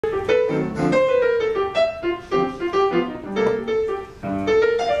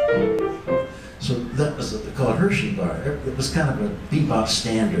guitar. It was kind of a bebop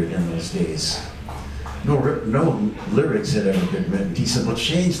standard in those days. No lyrics had ever been written. He said, well,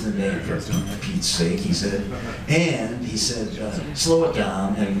 change the name for Pete's sake, he said. And he said, slow it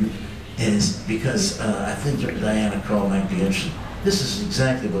down, and it's because I think Diana Krall might be interested. This is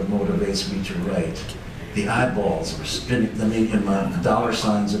exactly what motivates me to write. The eyeballs were spinning, I mean, in my dollar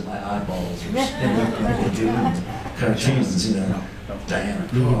signs in my eyeballs were spinning like they do in cartoons, you know. Diana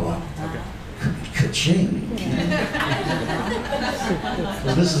Krall. Ka-ching.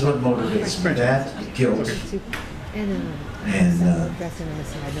 Well, this is what motivates me. That, guilt, and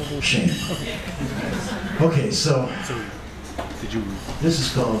shame. Okay, so this is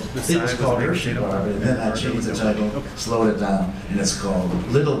called, it was called Frishberg, and then I changed the title, slowed it down, and it's called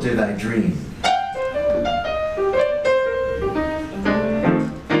Little Did I Dream.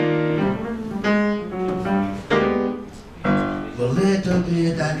 Well, little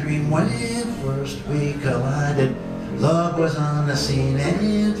did I dream when first we collided, love was on the scene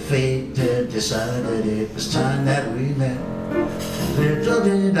and fate had decided it was time that we met. Little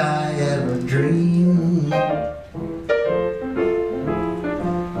did I ever dream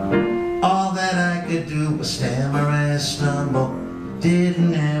all that I could do was stammer and stumble.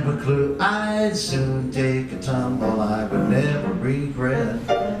 Didn't have a clue I'd soon take a tumble I would never regret.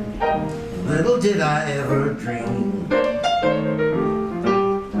 Little did I ever dream,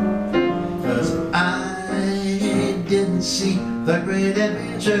 'cause I didn't see the great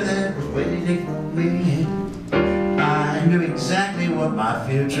adventure that was waiting for me. I knew exactly what my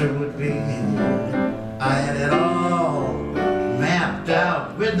future would be. I had it all mapped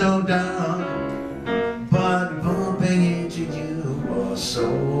out with no doubt, but bumping into you was so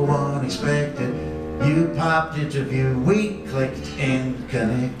unexpected. You popped into view, we clicked and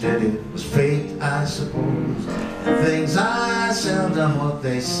connected. It was fate, I suppose. Things are seldom what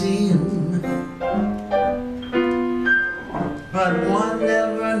they seem, but one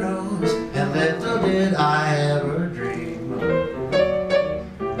never knows, and little did I ever dream.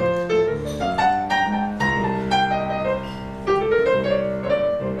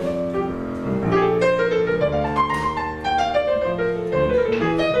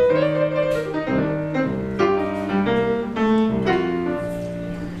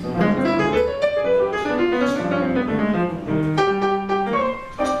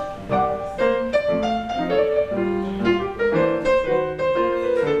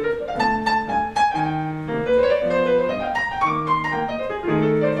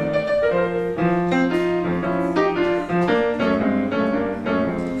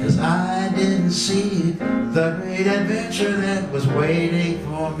 See the great adventure that was waiting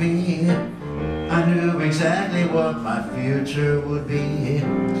for me. I knew exactly what my future would be.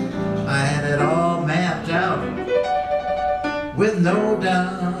 I had it all mapped out with no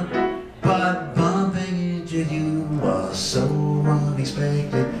doubt, but bumping into you was so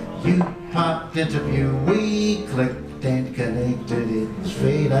unexpected. You popped into view, we clicked and connected. It was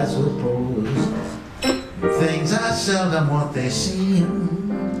fate, I suppose. Things are seldom what they seem,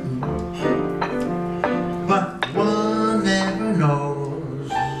 but one never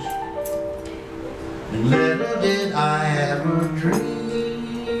knows. And little did I ever dream.